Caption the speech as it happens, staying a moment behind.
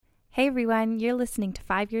Hey everyone, you're listening to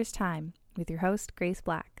 5 Years Time with your host, Grace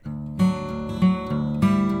Black.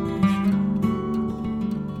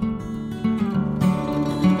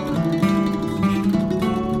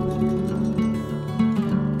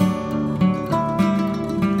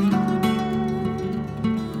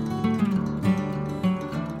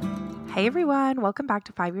 Hey everyone, welcome back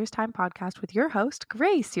to 5 Years Time podcast with your host,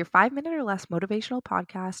 Grace, your 5-minute or less motivational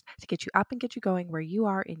podcast to get you up and get you going where you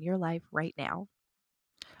are in your life right now.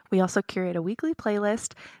 We also curate a weekly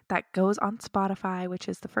playlist that goes on Spotify, which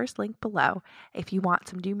is the first link below. If you want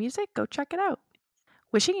some new music, go check it out.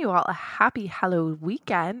 Wishing you all a happy Halloween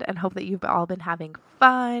weekend and hope that you've all been having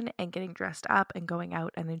fun and getting dressed up and going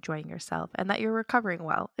out and enjoying yourself and that you're recovering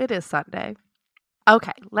well. It is Sunday.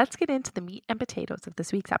 Okay, let's get into the meat and potatoes of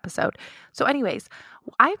this week's episode. So anyways,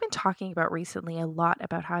 I've been talking about recently a lot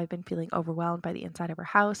about how I've been feeling overwhelmed by the inside of our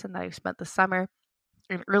house and that I've spent the summer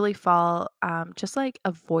in early fall just like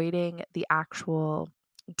avoiding the actual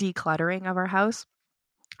decluttering of our house.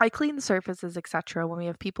 I clean the surfaces, etc. When we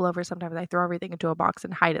have people over, sometimes I throw everything into a box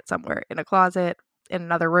and hide it somewhere in a closet, in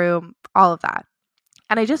another room, all of that.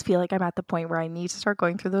 And I just feel like I'm at the point where I need to start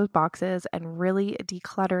going through those boxes and really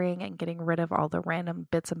decluttering and getting rid of all the random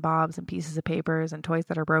bits and bobs and pieces of papers and toys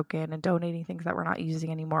that are broken and donating things that we're not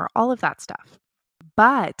using anymore, all of that stuff.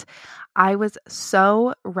 But I was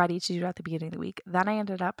so ready to do it at the beginning of the week. Then I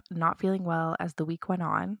ended up not feeling well as the week went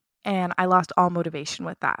on, and I lost all motivation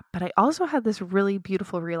with that. But I also had this really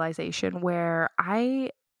beautiful realization where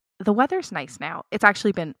the weather's nice now. It's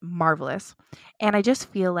actually been marvelous. And I just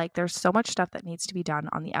feel like there's so much stuff that needs to be done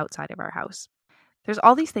on the outside of our house. There's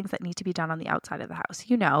all these things that need to be done on the outside of the house,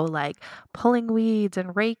 like pulling weeds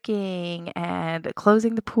and raking and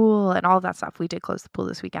closing the pool and all of that stuff. We did close the pool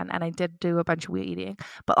this weekend and I did do a bunch of weeding.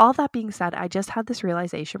 But all that being said, I just had this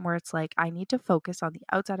realization where it's like I need to focus on the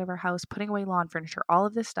outside of our house, putting away lawn furniture, all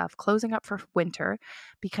of this stuff, closing up for winter,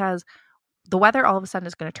 because the weather all of a sudden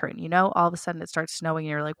is going to turn, all of a sudden it starts snowing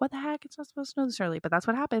and you're like, what the heck? It's not supposed to snow this early, but that's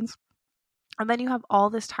what happens. And then you have all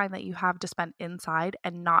this time that you have to spend inside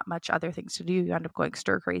and not much other things to do. You end up going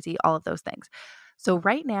stir crazy, all of those things. So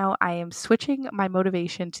right now I am switching my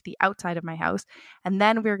motivation to the outside of my house. And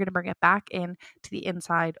then we're going to bring it back in to the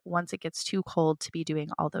inside once it gets too cold to be doing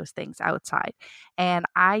all those things outside. And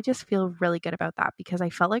I just feel really good about that because I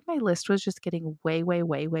felt like my list was just getting way, way,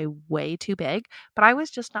 way, way, way too big, but I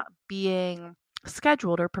was just not being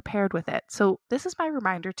scheduled or prepared with it. So this is my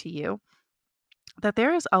reminder to you that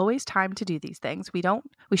there is always time to do these things. We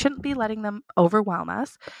shouldn't be letting them overwhelm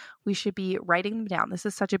us. We should be writing them down. This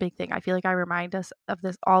is such a big thing. I feel like I remind us of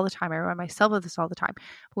this all the time. I remind myself of this all the time.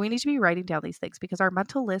 But we need to be writing down these things because our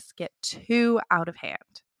mental lists get too out of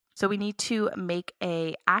hand. So we need to make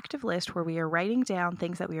an active list where we are writing down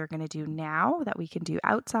things that we are going to do now that we can do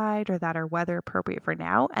outside or that are weather appropriate for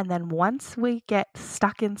now. And then once we get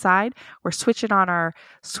stuck inside, we're switching on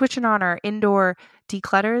our indoor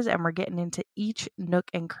declutters and we're getting into each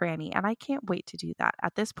nook and cranny. And I can't wait to do that.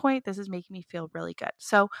 At this point, this is making me feel really good.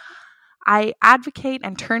 So I advocate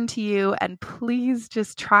and turn to you, and please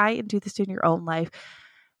just try and do this in your own life.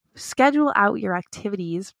 Schedule out your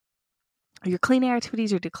activities, your cleaning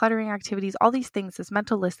activities, your decluttering activities, all these things, this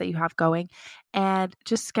mental list that you have going, and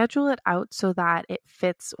just schedule it out so that it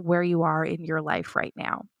fits where you are in your life right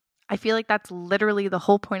now. I feel like that's literally the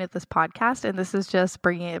whole point of this podcast, and this is just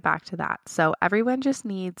bringing it back to that. So everyone just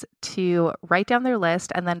needs to write down their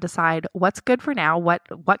list and then decide what's good for now, what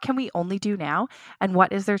can we only do now, and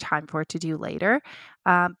what is there time for to do later,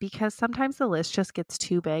 because sometimes the list just gets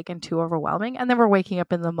too big and too overwhelming, and then we're waking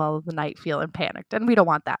up in the middle of the night feeling panicked, and we don't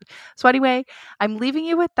want that. So anyway, I'm leaving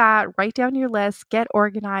you with that. Write down your list, get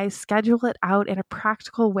organized, schedule it out in a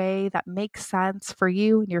practical way that makes sense for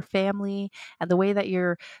you and your family and the way that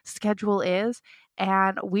your schedule is,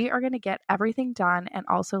 and we are going to get everything done and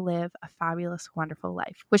also live a fabulous, wonderful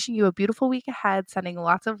life. Wishing you a beautiful week ahead, sending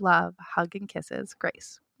lots of love, hug, and kisses.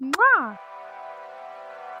 Grace. Mwah!